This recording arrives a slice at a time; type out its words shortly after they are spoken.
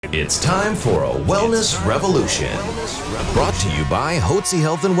It's time for a Wellness Revolution. Brought to you by Hotze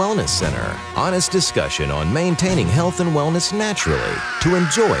Health and Wellness Center. Honest discussion on maintaining health and wellness naturally to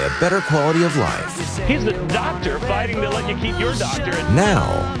enjoy a better quality of life. He's the doctor fighting to let you keep your doctorate.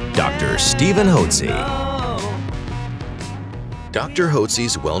 Now, Dr. Stephen Hotze. Dr.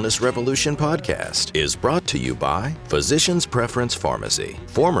 Hotze's Wellness Revolution podcast is brought to you by Physicians Preference Pharmacy,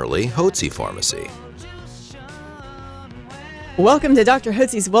 formerly Hotze Pharmacy. Welcome to Dr.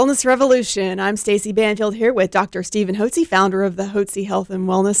 Hotze's Wellness Revolution. I'm Stacy Banfield here with Dr. Stephen Hotze, founder of the Hotze Health and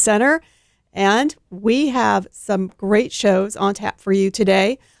Wellness Center. And we have some great shows on tap for you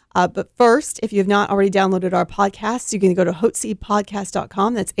today. But first, if you have not already downloaded our podcast, you can go to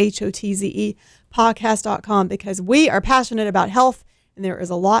hotzepodcast.com. That's HOTZE podcast.com, because we are passionate about health. And there is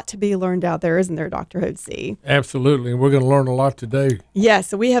a lot to be learned out there, isn't there, Dr. Hotze? Absolutely, and we're going to learn a lot today. Yes,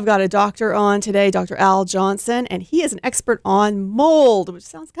 so we have got a doctor on today, Dr. Al Johnson, and he is an expert on mold, which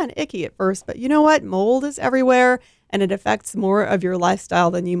sounds kind of icky at first, but you know what? Mold is everywhere, and it affects more of your lifestyle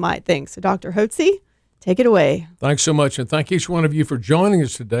than you might think. So, Dr. Hotze, take it away. Thanks so much, and thank each one of you for joining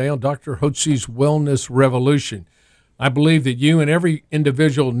us today on Dr. Hotze's Wellness Revolution. I believe that you and every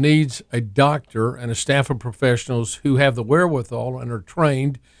individual needs a doctor and a staff of professionals who have the wherewithal and are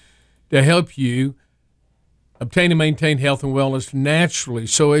trained to help you obtain and maintain health and wellness naturally.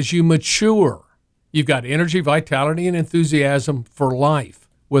 So as you mature, you've got energy, vitality, and enthusiasm for life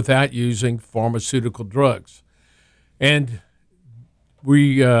without using pharmaceutical drugs. And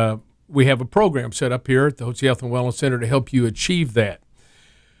we have a program set up here at the Hotze Health and Wellness Center to help you achieve that.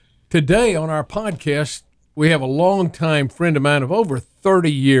 Today on our podcast, we have a longtime friend of mine of over 30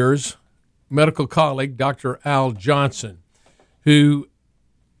 years, medical colleague, Dr. Al Johnson, who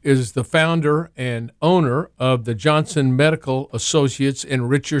is the founder and owner of the Johnson Medical Associates in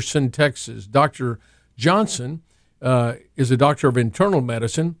Richardson, Texas. Dr. Johnson is a doctor of internal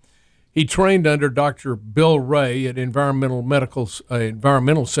medicine. He trained under Dr. Bill Ray at Environmental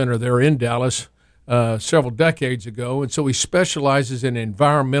Center there in Dallas several decades ago, and so he specializes in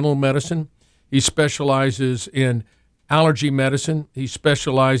environmental medicine. He specializes in allergy medicine. He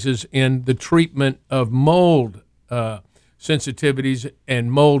specializes in the treatment of mold sensitivities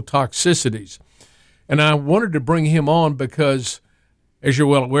and mold toxicities. And I wanted to bring him on because, as you're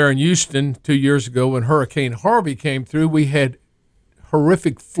well aware, in Houston 2 years ago when Hurricane Harvey came through, we had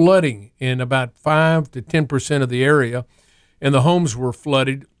horrific flooding in about 5 to 10% of the area, and the homes were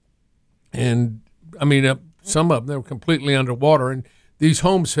flooded. And, some of them were completely underwater. And these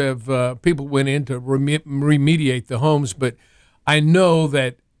homes have, people went in to remediate the homes, but I know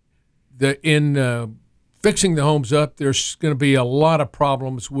that in fixing the homes up, there's going to be a lot of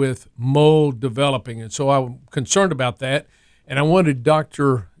problems with mold developing. And so I'm concerned about that. And I wanted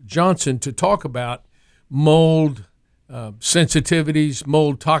Dr. Johnson to talk about mold sensitivities,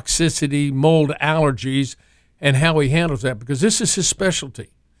 mold toxicity, mold allergies, and how he handles that, because this is his specialty.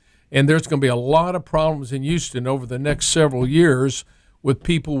 And there's going to be a lot of problems in Houston over the next several years with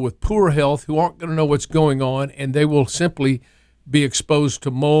people with poor health who aren't going to know what's going on, and they will simply be exposed to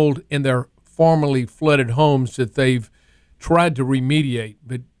mold in their formerly flooded homes that they've tried to remediate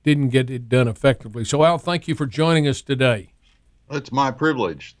but didn't get it done effectively. So, Al, thank you for joining us today. It's my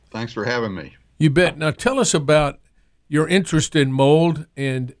privilege. Thanks for having me. You bet. Now, tell us about your interest in mold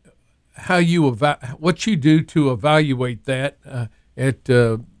and how what you do to evaluate that at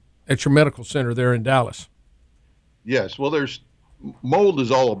your medical center there in Dallas. Yes. Well, mold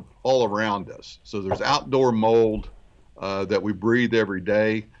is all around us. So there's outdoor mold that we breathe every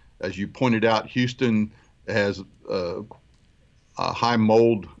day. As you pointed out, Houston has a high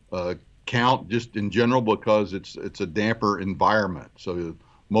mold count just in general because it's a damper environment. So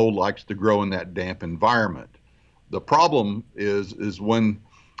mold likes to grow in that damp environment. The problem is when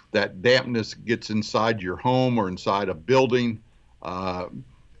that dampness gets inside your home or inside a building,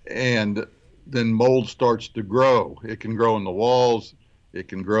 and then mold starts to grow. It can grow in the walls. It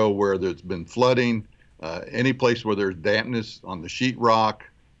can grow where there's been flooding, any place where there's dampness on the sheetrock,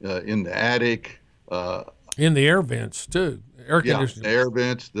 in the attic. In the air vents, too. Air conditioning. Yeah, the air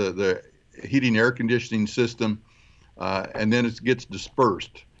vents, the heating air conditioning system, and then it gets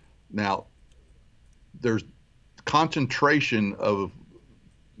dispersed. Now, there's concentration of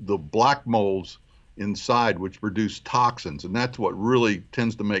the black molds inside which produce toxins, and that's what really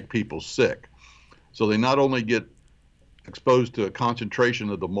tends to make people sick. So they not only get exposed to a concentration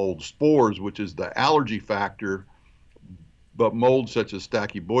of the mold spores, which is the allergy factor, but molds such as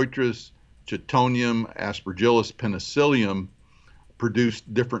Stachybotrys, Chitonium, Aspergillus, Penicillium produce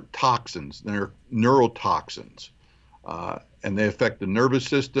different toxins. They're neurotoxins, and they affect the nervous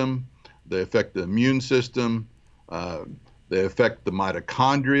system, they affect the immune system, They affect the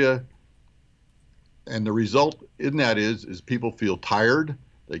mitochondria. And the result in that is people feel tired.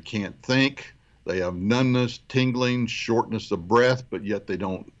 They can't think. They have numbness, tingling, shortness of breath, but yet they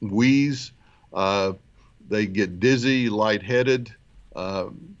don't wheeze. They get dizzy, lightheaded,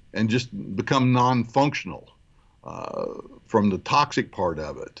 and just become non-functional from the toxic part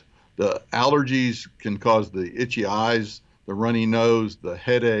of it. The allergies can cause the itchy eyes, the runny nose, the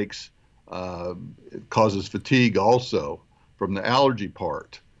headaches. It causes fatigue also from the allergy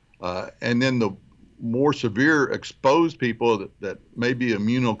part. And then the more severe exposed people that may be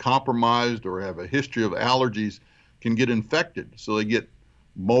immunocompromised or have a history of allergies can get infected. So they get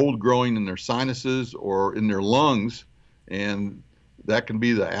mold growing in their sinuses or in their lungs, and that can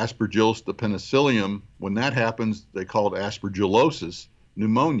be the Aspergillus the penicillium. When that happens, they call it aspergillosis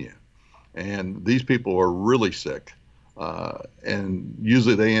pneumonia. And these people are really sick. And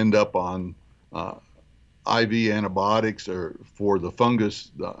usually they end up on IV antibiotics or for the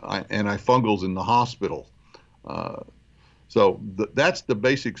fungus, the antifungals in the hospital. So that's the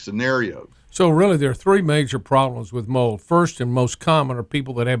basic scenario. So really there are three major problems with mold. First and most common are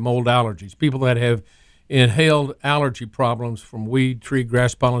people that have mold allergies, people that have inhaled allergy problems from weed, tree,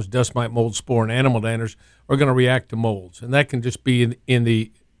 grass pollens, dust mite, mold spore, and animal danders are going to react to molds. And that can just be in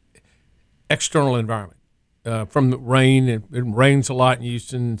the external environment. From the rain, it rains a lot in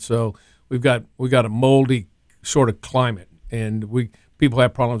Houston, so we've got a moldy sort of climate, and people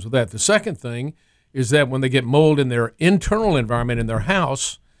have problems with that. The second thing is that when they get mold in their internal environment in their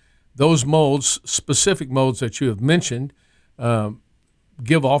house, those molds, specific molds that you have mentioned,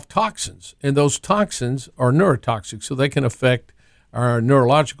 give off toxins, and those toxins are neurotoxic, so they can affect our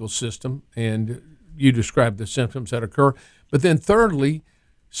neurological system, and you described the symptoms that occur. But then thirdly,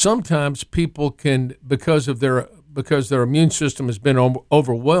 sometimes people can, because their immune system has been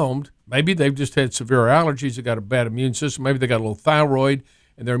overwhelmed, maybe they've just had severe allergies, they got a bad immune system, maybe they got a little thyroid,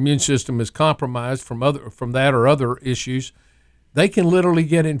 and their immune system is compromised from that or other issues, they can literally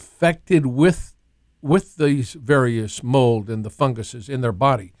get infected with these various mold and the funguses in their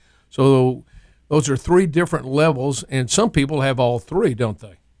body. So those are three different levels, and some people have all three, don't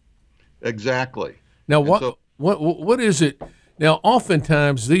they? Exactly. Now, what is it? Now,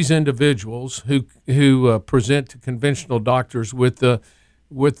 oftentimes these individuals who present to conventional doctors with the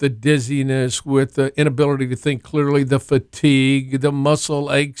dizziness, with the inability to think clearly, the fatigue, the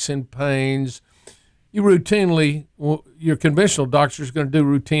muscle aches and pains, your conventional doctor is going to do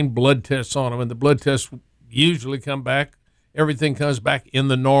routine blood tests on them, and the blood tests usually come back, everything comes back in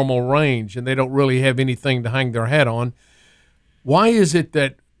the normal range, and they don't really have anything to hang their hat on. Why is it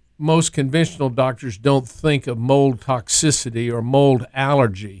that most conventional doctors don't think of mold toxicity or mold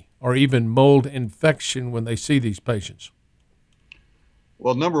allergy or even mold infection when they see these patients?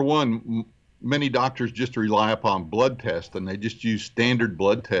 Well, number one, many doctors just rely upon blood tests, and they just use standard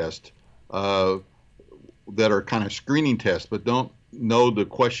blood tests that are kind of screening tests, but don't know the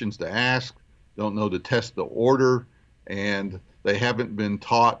questions to ask, don't know the test to order, and they haven't been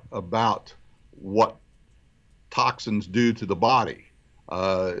taught about what toxins do to the body.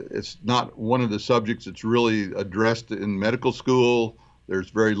 It's not one of the subjects that's really addressed in medical school. There's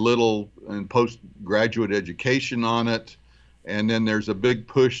very little in postgraduate education on it. And then there's a big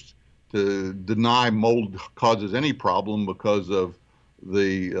push to deny mold causes any problem because of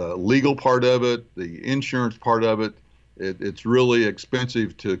the legal part of it, the insurance part of it. It's really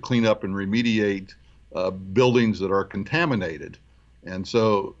expensive to clean up and remediate buildings that are contaminated. And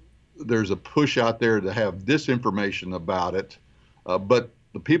so there's a push out there to have disinformation about it. But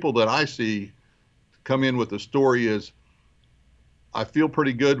the people that I see come in with the story is, I feel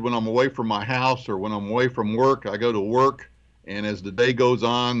pretty good when I'm away from my house or when I'm away from work. I go to work, and as the day goes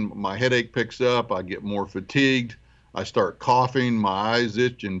on, my headache picks up, I get more fatigued, I start coughing, my eyes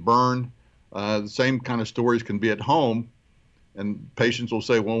itch and burn. The same kind of stories can be at home, and patients will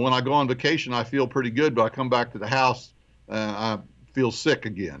say, well, when I go on vacation, I feel pretty good, but I come back to the house, I feel sick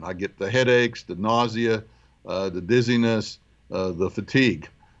again. I get the headaches, the nausea, the dizziness, the fatigue.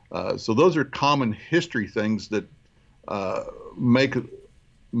 So those are common history things that make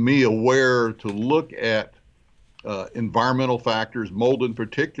me aware to look at environmental factors, mold in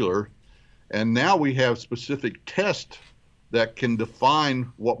particular. And now we have specific tests that can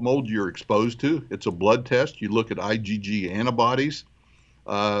define what mold you're exposed to. It's a blood test. You look at IgG antibodies.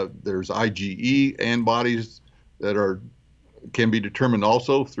 There's IgE antibodies that can be determined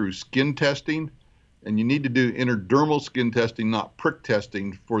also through skin testing. And you need to do intradermal skin testing, not prick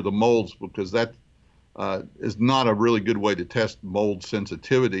testing for the molds, because that is not a really good way to test mold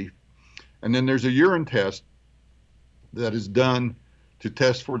sensitivity. And then there's a urine test that is done to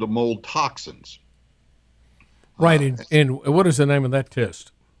test for the mold toxins. Right. And what is the name of that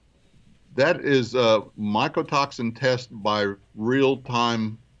test? That is a mycotoxin test by Real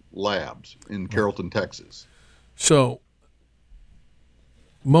Time Labs in Carrollton, Texas. So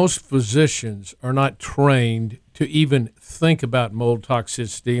most physicians are not trained to even think about mold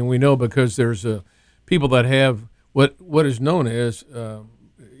toxicity, and we know because there's people that have what is known as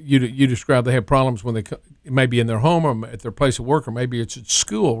you described. They have problems when it may be in their home or at their place of work, or maybe it's at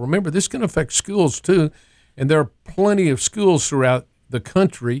school. Remember, this can affect schools too, and there are plenty of schools throughout the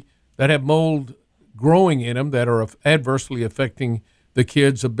country that have mold growing in them that are adversely affecting the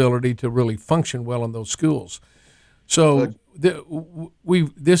kids' ability to really function well in those schools. So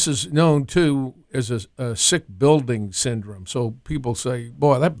this is known too as a sick building syndrome. So people say,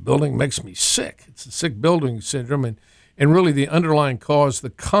 "Boy, that building makes me sick." It's a sick building syndrome, and really the underlying cause, the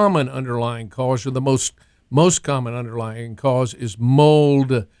common underlying cause, or the most common underlying cause, is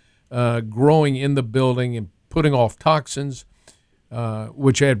mold growing in the building and putting off toxins,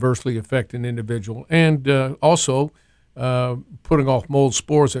 which adversely affect an individual, and also putting off mold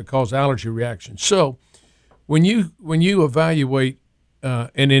spores that cause allergy reactions. So when you evaluate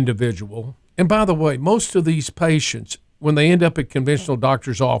an individual, and by the way, most of these patients, when they end up at conventional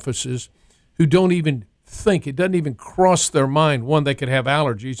doctors' offices, who don't even think, it doesn't even cross their mind, one, they could have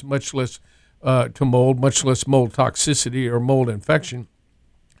allergies, much less to mold, much less mold toxicity or mold infection.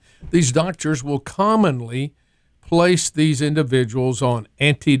 These doctors will commonly place these individuals on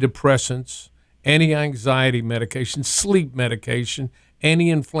antidepressants, anti-anxiety medication, sleep medication,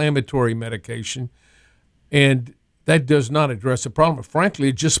 anti-inflammatory medication, and that does not address the problem. Frankly,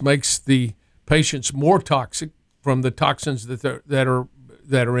 it just makes the patients more toxic from the toxins that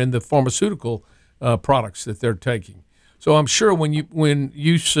are in the pharmaceutical products that they're taking. So I'm sure when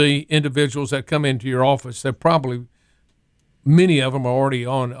you see individuals that come into your office, they're probably, many of them are already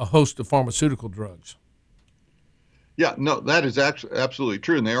on a host of pharmaceutical drugs. Yeah, no, that is actually absolutely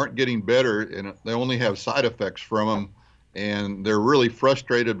true, and they aren't getting better, and they only have side effects from them, and they're really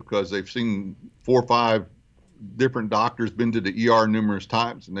frustrated because they've seen 4 or 5 different doctors, been to the ER numerous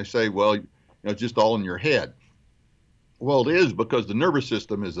times, and they say, well, it's just all in your head. Well, it is, because the nervous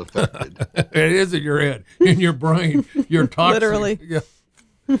system is affected. It is in your head, in your brain, your toxins. Literally. Yeah.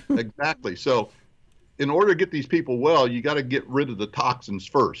 Exactly. So in order to get these people well, you got to get rid of the toxins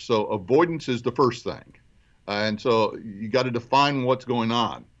first. So avoidance is the first thing. And so you got to define what's going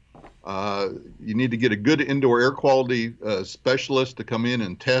on. You need to get a good indoor air quality specialist to come in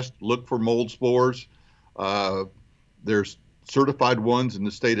and test, look for mold spores. There's certified ones in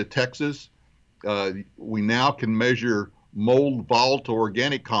the state of Texas. We now can measure mold volatile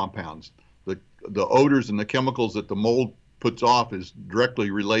organic compounds. The odors and the chemicals that the mold puts off is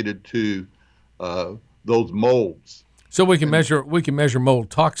directly related to those molds. So we can measure mold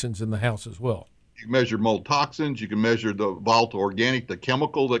toxins in the house as well. You can measure mold toxins. You can measure the volatile organic, the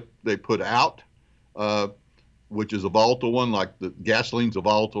chemical that they put out, which is a volatile one, like the gasoline's a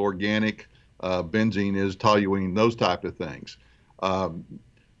volatile organic, benzene is, toluene, those type of things.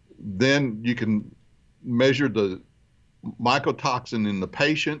 Then you can measure the mycotoxin in the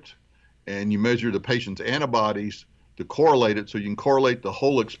patient, and you measure the patient's antibodies to correlate it, so you can correlate the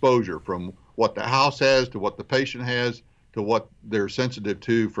whole exposure from what the house has to what the patient has to what they're sensitive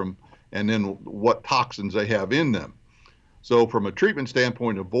to, and then what toxins they have in them. So from a treatment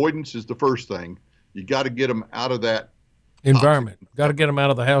standpoint, avoidance is the first thing. You got to get them out of that environment. Got to get them out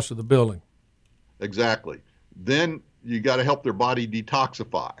of the house or the building. Exactly. Then you got to help their body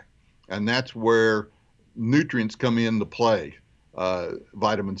detoxify, and that's where nutrients come into play.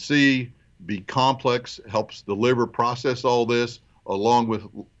 Vitamin C, B complex helps the liver process all this, along with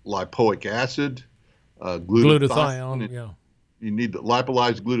lipoic acid, glutathione. Yeah. You need the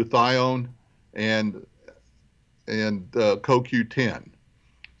lipolyzed glutathione and CoQ10.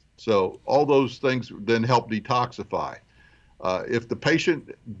 So all those things then help detoxify. If the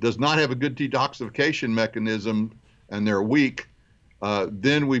patient does not have a good detoxification mechanism and they're weak,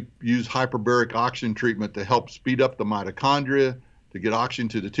 then we use hyperbaric oxygen treatment to help speed up the mitochondria, to get oxygen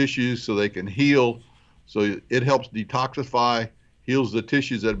to the tissues so they can heal. So it helps detoxify, heals the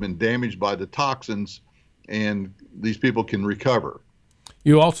tissues that have been damaged by the toxins, and these people can recover.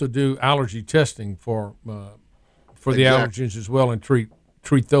 You also do allergy testing for the allergens as well, and treat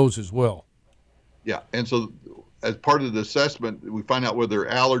those as well. Yeah, and so as part of the assessment, we find out whether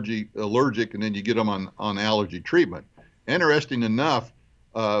they're allergic, and then you get them on allergy treatment. Interesting enough,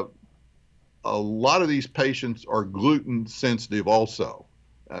 a lot of these patients are gluten sensitive also.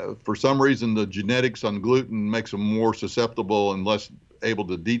 For some reason, the genetics on gluten makes them more susceptible and less able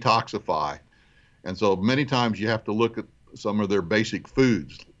to detoxify. And so many times you have to look at some of their basic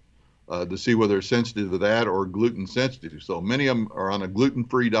foods. to see whether they're sensitive to that or gluten sensitive. So many of them are on a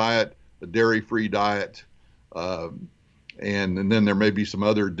gluten-free diet, a dairy-free diet, and then there may be some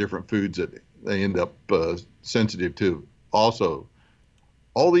other different foods that they end up sensitive to also.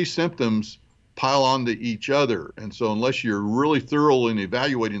 All these symptoms pile onto each other, and so unless you're really thorough in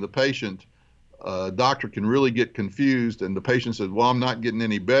evaluating the patient, a doctor can really get confused, and the patient says, well, I'm not getting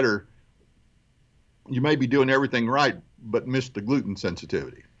any better. You may be doing everything right, but miss the gluten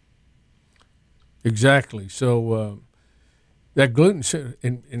sensitivity. Exactly. So that gluten,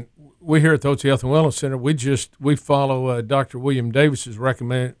 and we here at the Hotze Health and Wellness Center, we follow Dr. William Davis's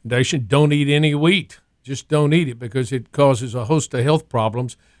recommendation: don't eat any wheat. Just don't eat it because it causes a host of health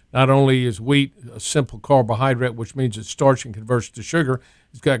problems. Not only is wheat a simple carbohydrate, which means it's starch and converts to sugar,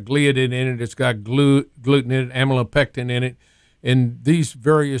 it's got gliadin in it, it's got gluten in it, amylopectin in it, and these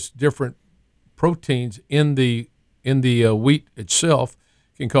various different proteins in the wheat itself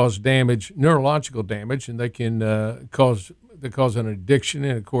can cause damage, neurological damage, and they can cause an addiction,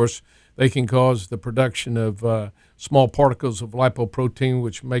 and of course they can cause the production of small particles of lipoprotein,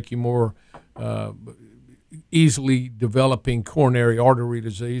 which make you more easily developing coronary artery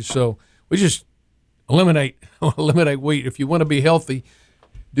disease. So we just eliminate wheat. If you want to be healthy,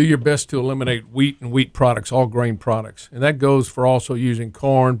 do your best to eliminate wheat and wheat products, all grain products, and that goes for also using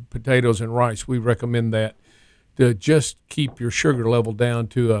corn, potatoes, and rice. We recommend that to just keep your sugar level down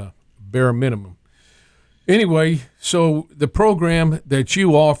to a bare minimum. Anyway, so the program that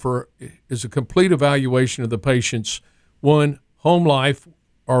you offer is a complete evaluation of the patient's home life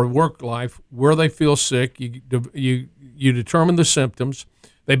or work life, where they feel sick. You determine the symptoms.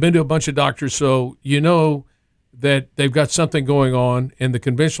 They've been to a bunch of doctors, so you know that they've got something going on, and the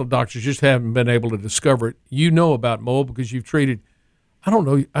conventional doctors just haven't been able to discover it. You know about mold because you've treated, I don't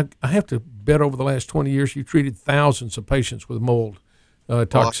know, I have to bet over the last 20 years you've treated thousands of patients with mold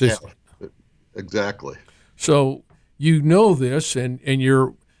toxicity. Yeah, exactly. So you know this, and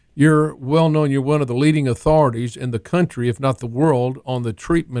you're well known. You're one of the leading authorities in the country, if not the world, on the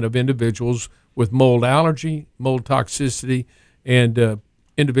treatment of individuals with mold allergy, mold toxicity, and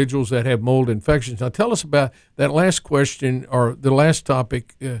individuals that have mold infections. Now tell us about that last question, or the last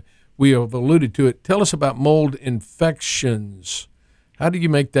topic. We have alluded to it. Tell us about mold infections. How do you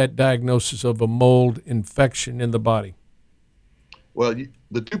make that diagnosis of a mold infection in the body? Well,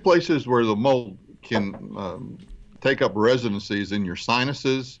 the two places where the mold can take up residencies in your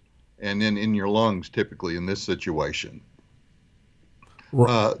sinuses and then in your lungs, typically in this situation.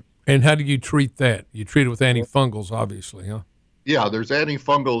 And how do you treat that? You treat it with antifungals, obviously, huh? Yeah, there's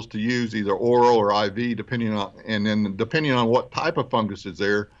antifungals to use, either oral or IV, depending on what type of fungus is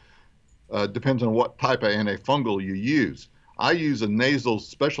there, depends on what type of antifungal you use. I use a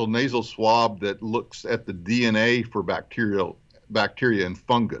special nasal swab that looks at the DNA for bacteria and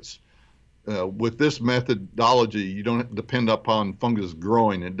fungus. With this methodology, you don't depend upon fungus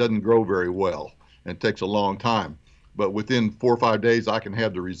growing. It doesn't grow very well, and it takes a long time. But within 4 or 5 days, I can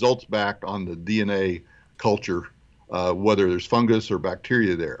have the results back on the DNA culture, whether there's fungus or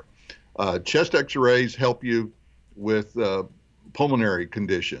bacteria there. Chest x-rays help you with pulmonary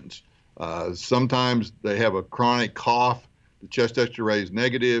conditions. Sometimes they have a chronic cough. The chest x-ray is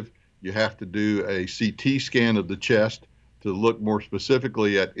negative. You have to do a CT scan of the chest to look more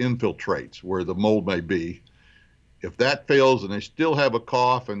specifically at infiltrates where the mold may be. If that fails and they still have a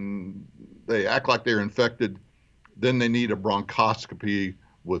cough and they act like they're infected, then they need a bronchoscopy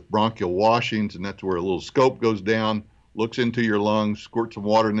with bronchial washings, and that's where a little scope goes down, looks into your lungs, squirt some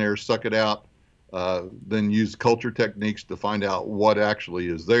water in there, suck it out, then use culture techniques to find out what actually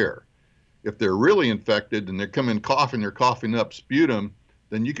is there. If they're really infected and they're they're coughing up sputum,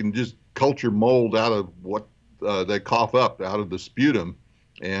 then you can just culture mold out of what they cough up out of the sputum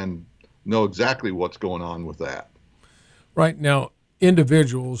and know exactly what's going on with that. Right. Now,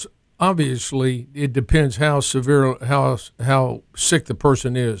 individuals, obviously, it depends how severe, how sick the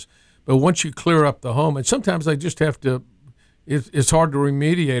person is. But once you clear up the home, and sometimes they just have to, it's hard to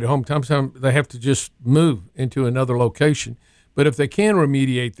remediate a home. Sometimes they have to just move into another location. But if they can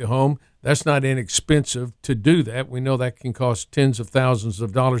remediate the home, that's not inexpensive to do that. We know that can cost tens of thousands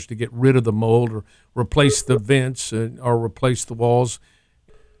of dollars to get rid of the mold or replace the vents or replace the walls.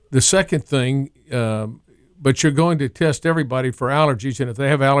 The second thing, but you're going to test everybody for allergies, and if they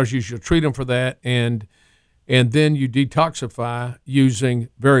have allergies, you'll treat them for that, and then you detoxify using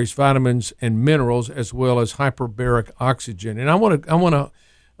various vitamins and minerals as well as hyperbaric oxygen. And I want to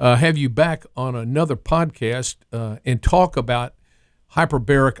have you back on another podcast and talk about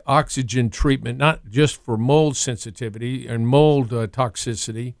hyperbaric oxygen treatment, not just for mold sensitivity and mold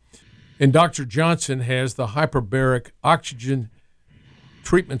toxicity. And Dr. Johnson has the hyperbaric oxygen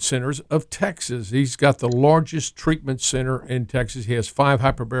treatment centers of Texas. He's got the largest treatment center in Texas. He has 5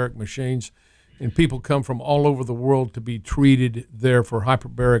 hyperbaric machines, and people come from all over the world to be treated there for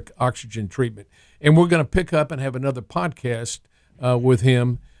hyperbaric oxygen treatment. And we're going to pick up and have another podcast with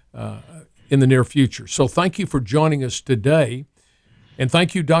him in the near future. So thank you for joining us today. And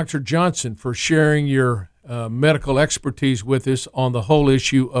thank you, Dr. Johnson, for sharing your medical expertise with us on the whole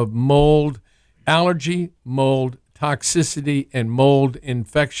issue of mold allergy, mold toxicity, and mold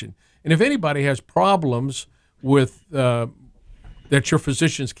infection. And if anybody has problems with that your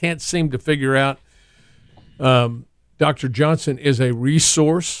physicians can't seem to figure out, Dr. Johnson is a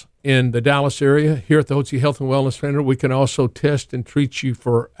resource in the Dallas area. Here at the Hotze Health and Wellness Center, we can also test and treat you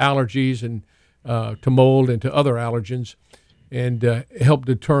for allergies and to mold and to other allergens, and help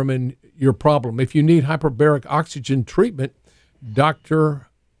determine your problem. If you need hyperbaric oxygen treatment, Dr.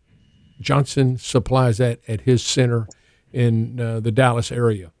 Johnson supplies that at his center in the Dallas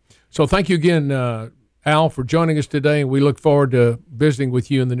area. So thank you again, Al, for joining us today, and we look forward to visiting with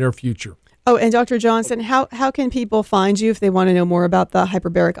you in the near future. Oh, and Dr. Johnson, how can people find you if they want to know more about the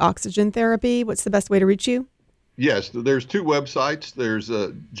hyperbaric oxygen therapy? What's the best way to reach you? Yes, there's 2 websites. There's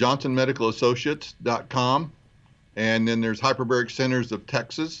johnsonmedicalassociates.com, and then there's Hyperbaric Centers of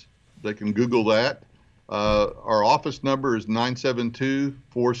Texas. They can Google that. Our office number is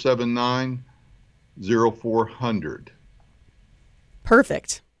 972-479-0400.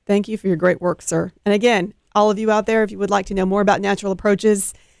 Perfect. Thank you for your great work, sir. And again, all of you out there, if you would like to know more about natural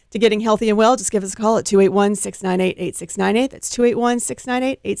approaches to getting healthy and well, just give us a call at 281-698-8698. That's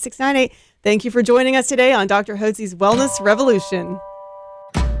 281-698-8698. Thank you for joining us today on Dr. Hotze's Wellness Revolution.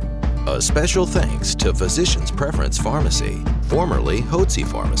 A special thanks to Physicians Preference Pharmacy, formerly Hotze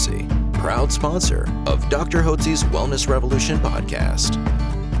Pharmacy, proud sponsor of Dr. Hotze's Wellness Revolution podcast.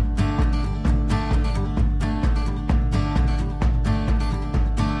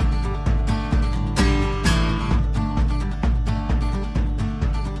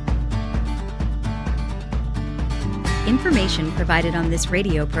 Information provided on this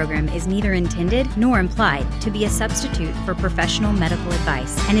radio program is neither intended nor implied to be a substitute for professional medical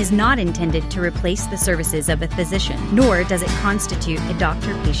advice and is not intended to replace the services of a physician, nor does it constitute a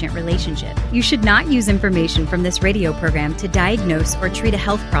doctor-patient relationship. You should not use information from this radio program to diagnose or treat a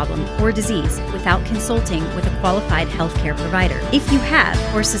health problem or disease without consulting with a qualified healthcare provider. If you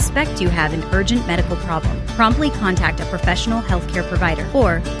have or suspect you have an urgent medical problem, promptly contact a professional healthcare provider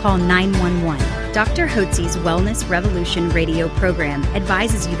or call 911. Dr. Hotze's Wellness Revolution radio program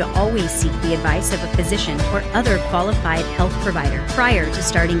advises you to always seek the advice of a physician or other qualified health provider prior to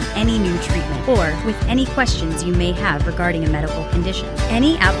starting any new treatment or with any questions you may have regarding a medical condition.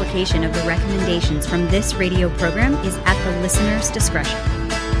 Any application of the recommendations from this radio program is at the listener's discretion.